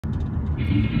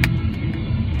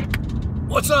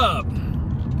What's up?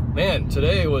 Man,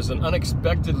 today was an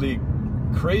unexpectedly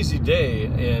crazy day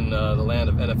in the land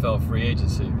of NFL free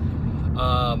agency.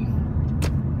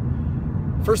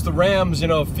 First, the Rams,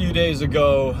 a few days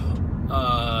ago,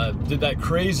 did that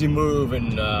crazy move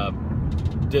and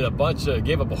gave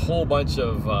up a whole bunch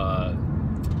of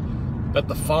bet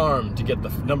the farm to get the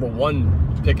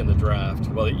 #1 pick in the draft.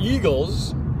 Well, the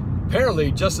Eagles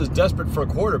apparently just as desperate for a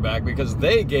quarterback because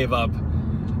they gave up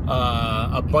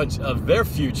a bunch of their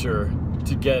future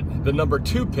to get the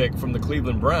 #2 pick from the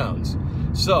Cleveland Browns.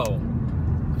 So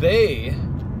they,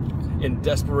 in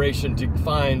desperation to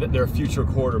find their future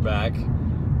quarterback,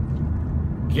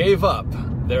 gave up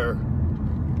their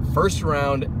first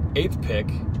round 8th pick,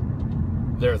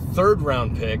 their 3rd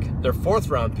round pick, their 4th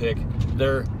round pick,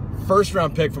 their 1st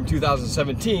round pick from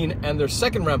 2017, and their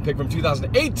 2nd round pick from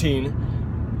 2018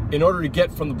 in order to get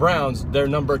from the Browns their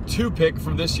 #2 pick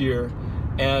from this year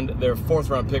and their 4th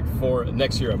round pick for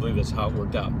next year. I believe that's how it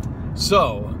worked out.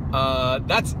 So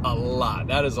that's a lot.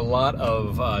 That is a lot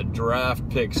of draft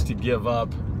picks to give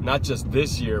up, not just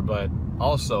this year, but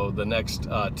also the next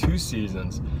 2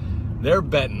 seasons. They're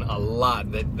betting a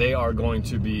lot that they are going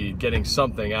to be getting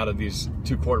something out of these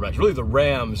 2 quarterbacks. Really, the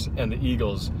Rams and the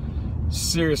Eagles,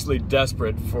 seriously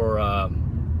desperate for a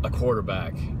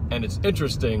quarterback. And it's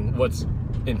interesting what's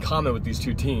in common with these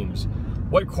 2 teams.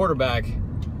 What quarterback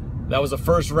that was a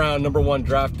first round #1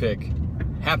 draft pick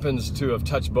happens to have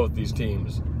touched both these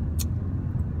teams?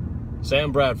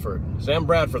 Sam Bradford. Sam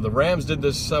Bradford. The Rams did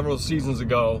this several seasons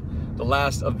ago, the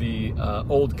last of the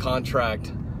old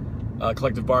contract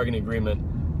collective bargaining agreement.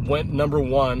 Went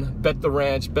 #1, bet the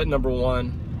ranch, bet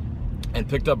 #1, and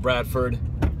picked up Bradford.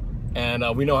 And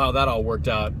we know how that all worked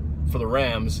out for the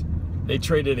Rams. They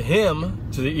traded him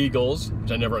to the Eagles,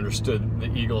 which I never understood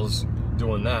the Eagles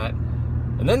doing that.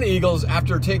 And then the Eagles,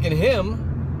 after taking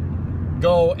him,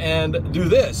 go and do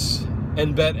this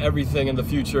and bet everything in the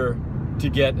future to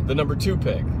get the #2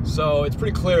 pick. So it's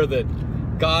pretty clear that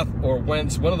Goff or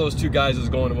Wentz, one of those 2 guys is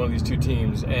going to one of these 2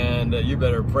 teams, and you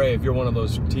better pray if you're one of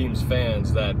those teams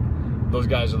fans that those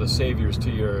guys are the saviors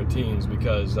to your teams,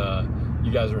 because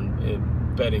you guys are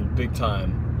betting big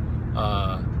time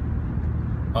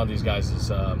on these guys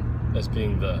as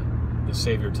being the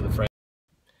savior to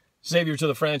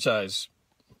the franchise.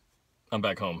 I'm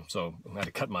back home, so I had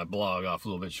to cut my blog off a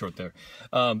little bit short there.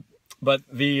 But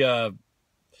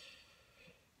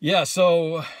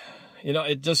so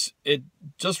it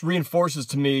just reinforces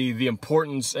to me the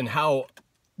importance and how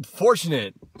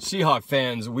fortunate Seahawk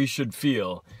fans we should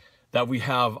feel that we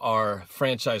have our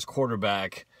franchise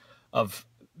quarterback of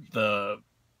the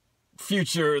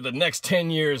future, the next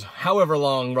 10 years, however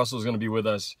long Russell's going to be with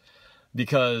us.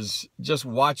 Because just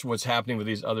watch what's happening with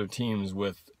these other teams,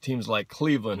 with teams like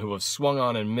Cleveland, who have swung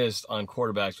on and missed on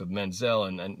quarterbacks with Manziel,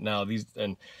 and now these,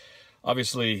 and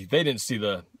obviously they didn't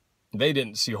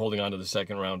see holding on to the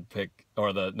 2nd round pick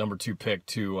or the #2 pick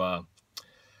to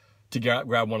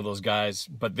grab one of those guys,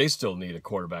 but they still need a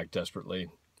quarterback desperately.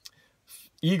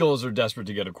 Eagles are desperate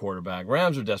to get a quarterback.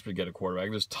 Rams are desperate to get a quarterback.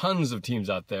 There's tons of teams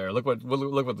out there. Look what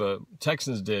the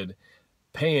Texans did,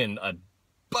 paying a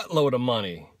buttload of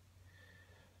money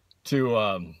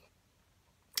to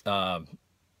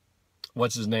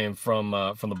what's his name from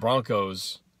the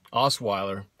Broncos,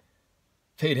 Osweiler.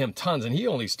 Paid him tons, and he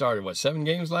only started 7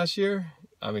 games last year.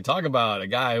 I mean, talk about a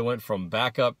guy who went from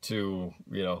backup to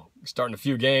starting a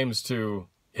few games to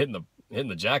hitting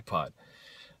the jackpot.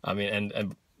 I mean,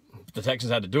 and the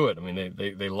Texans had to do it. I mean,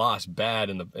 they lost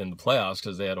bad in the playoffs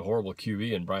because they had a horrible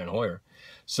QB in Brian Hoyer.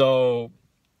 So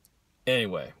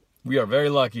anyway, we are very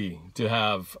lucky to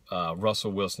have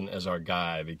Russell Wilson as our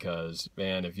guy, because,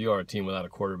 man, if you are a team without a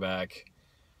quarterback,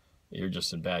 you're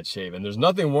just in bad shape. And there's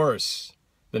nothing worse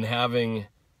than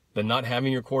not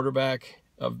having your quarterback,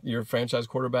 of your franchise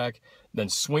quarterback, than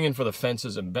swinging for the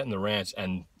fences and betting the ranch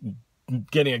and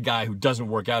getting a guy who doesn't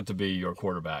work out to be your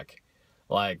quarterback.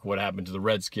 Like what happened to the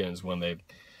Redskins when they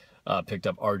picked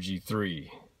up RG3,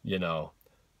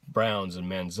 Browns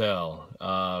and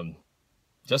Manziel.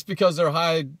 Just because they're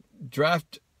high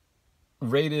draft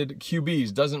rated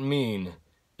QBs doesn't mean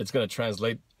it's going to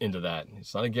translate into that.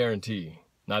 It's not a guarantee.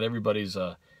 Not everybody's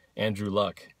Andrew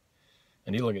Luck.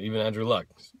 And you look at even Andrew Luck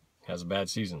has a bad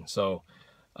season. So,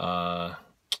 I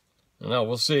don't know,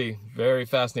 we'll see. Very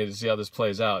fascinated to see how this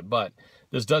plays out. But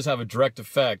this does have a direct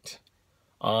effect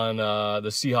on the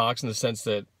Seahawks in the sense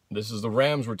that this is the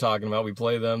Rams we're talking about. We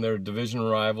play them. They're division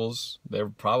rivals. They're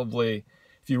probably,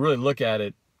 if you really look at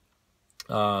it,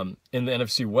 in the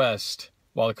NFC West,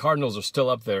 while the Cardinals are still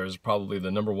up there, is probably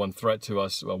the #1 threat to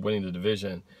us winning the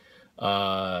division.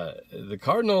 The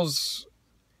Cardinals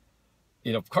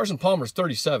you know, Carson Palmer's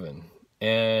 37,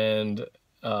 and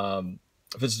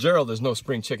Fitzgerald is no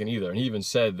spring chicken either. And he even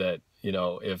said that, you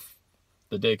know, if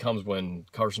the day comes when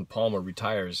Carson Palmer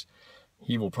retires,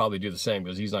 he will probably do the same,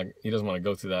 because he doesn't want to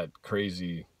go through that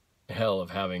crazy hell of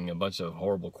having a bunch of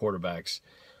horrible quarterbacks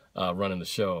running the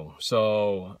show.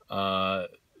 So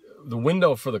the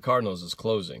window for the Cardinals is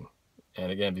closing,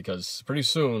 and again, because pretty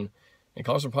soon, and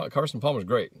Carson Palmer's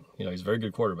great. You know, he's a very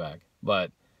good quarterback,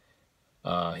 but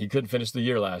he couldn't finish the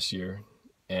year last year,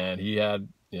 and he had,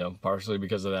 you know, partially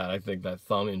because of that, I think that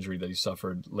thumb injury that he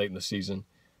suffered late in the season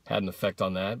had an effect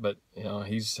on that. But, you know,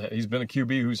 he's been a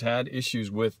QB who's had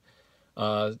issues with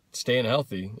staying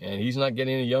healthy, and he's not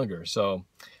getting any younger. So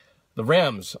the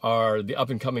Rams are the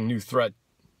up-and-coming new threat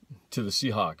to the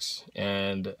Seahawks,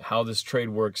 and how this trade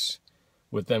works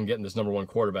with them getting this number one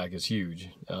quarterback is huge.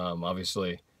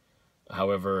 Obviously,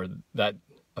 however, that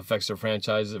affects their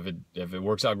franchise. If it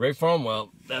works out great for them,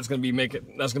 well, that's going to make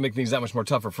things that much more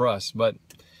tougher for us. But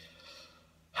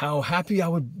how happy I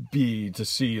would be to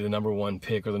see the number one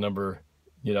pick, or the number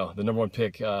one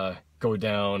pick go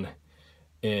down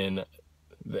in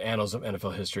the annals of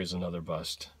NFL history as another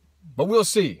bust. But we'll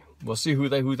see. We'll see who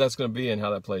that's going to be and how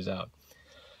that plays out.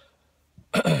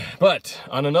 But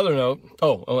on another note,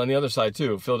 on the other side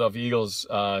too, Philadelphia Eagles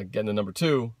getting the number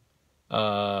 2.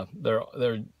 I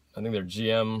think their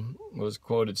GM was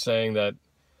quoted saying that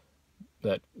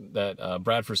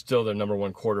Bradford's still their number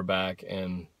one quarterback,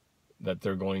 and that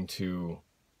they're going to,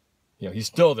 you know, he's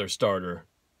still their starter,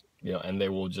 you know, and they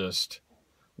will just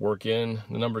work in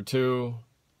the number 2,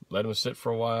 let him sit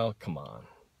for a while. Come on,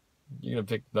 you're gonna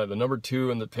pick the number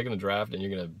 2 in the pick in the draft, and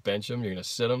you're gonna bench him, you're gonna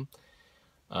sit him.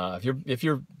 If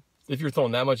you're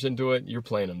throwing that much into it, you're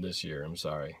playing him this year. I'm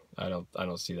sorry, I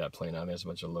don't see that playing out. That's a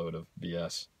bunch of load of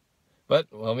BS. But,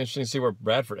 well, it'll be interesting to see where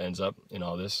Bradford ends up in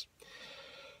all this.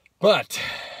 But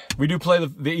we do play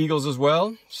the Eagles as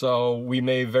well, so we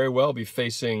may very well be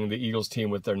facing the Eagles team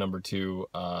with their number 2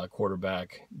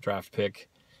 quarterback draft pick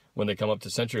when they come up to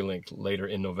CenturyLink later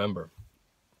in November.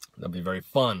 That'll be very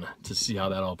fun to see how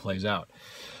that all plays out.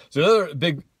 So another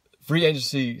big free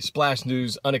agency splash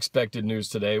news, unexpected news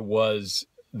today, was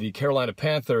the Carolina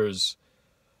Panthers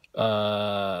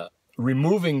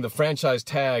removing the franchise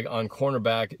tag on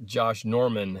cornerback Josh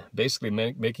Norman, basically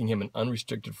making him an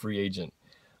unrestricted free agent.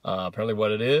 Apparently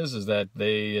what it is that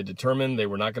they determined they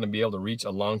were not going to be able to reach a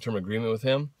long-term agreement with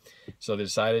him, so they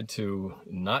decided to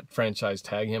not franchise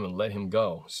tag him and let him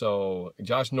go. So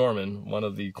Josh Norman, one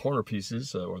of the corner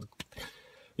pieces,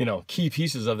 key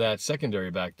pieces of that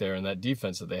secondary back there and that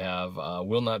defense that they have,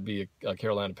 will not be a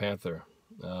Carolina Panther.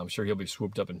 I'm sure he'll be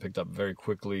swooped up and picked up very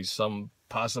quickly.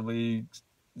 Possibly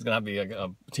it's going to have to be a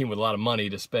team with a lot of money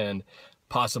to spend.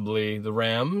 Possibly the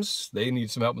Rams. They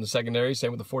need some help in the secondary.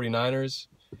 Same with the 49ers.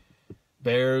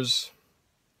 Bears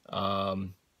are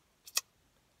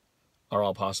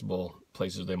all possible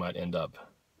places they might end up.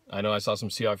 I know I saw some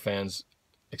Seahawks fans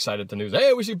excited at the news.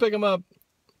 Hey, we should pick him up.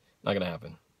 Not going to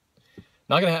happen.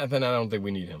 Not going to happen. I don't think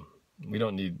we need him. We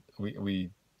don't need...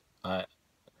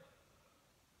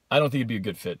 I don't think he'd be a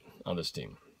good fit on this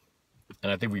team. And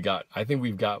I think we've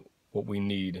got what we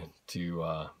need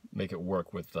to make it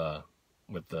work with the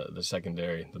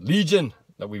secondary, the legion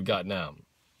that we've got now.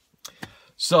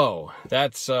 So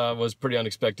that was a pretty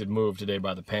unexpected move today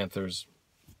by the Panthers,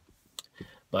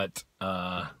 but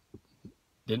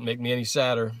didn't make me any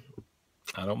sadder.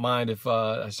 I don't mind if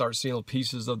I start seeing little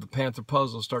pieces of the Panther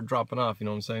puzzle start dropping off, you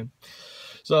know what I'm saying?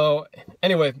 So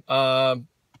anyway,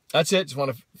 that's it. Just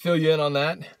want to fill you in on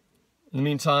that. In the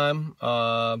meantime,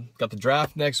 got the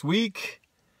draft next week.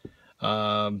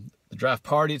 The draft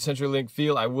party at CenturyLink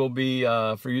Field. I will be,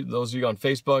 for you, those of you on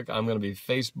Facebook, I'm going to be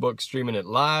Facebook streaming it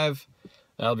live.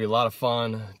 That'll be a lot of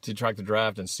fun to track the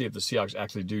draft and see if the Seahawks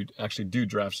actually do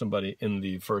draft somebody in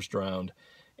the first round,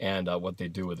 and what they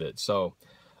do with it. So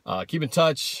keep in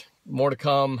touch. More to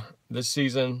come this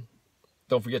season.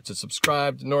 Don't forget to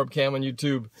subscribe to NorbCam on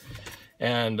YouTube.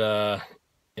 And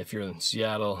if you're in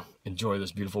Seattle, enjoy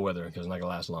this beautiful weather, because it's not going to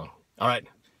last long. All right.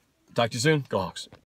 Talk to you soon. Go Hawks.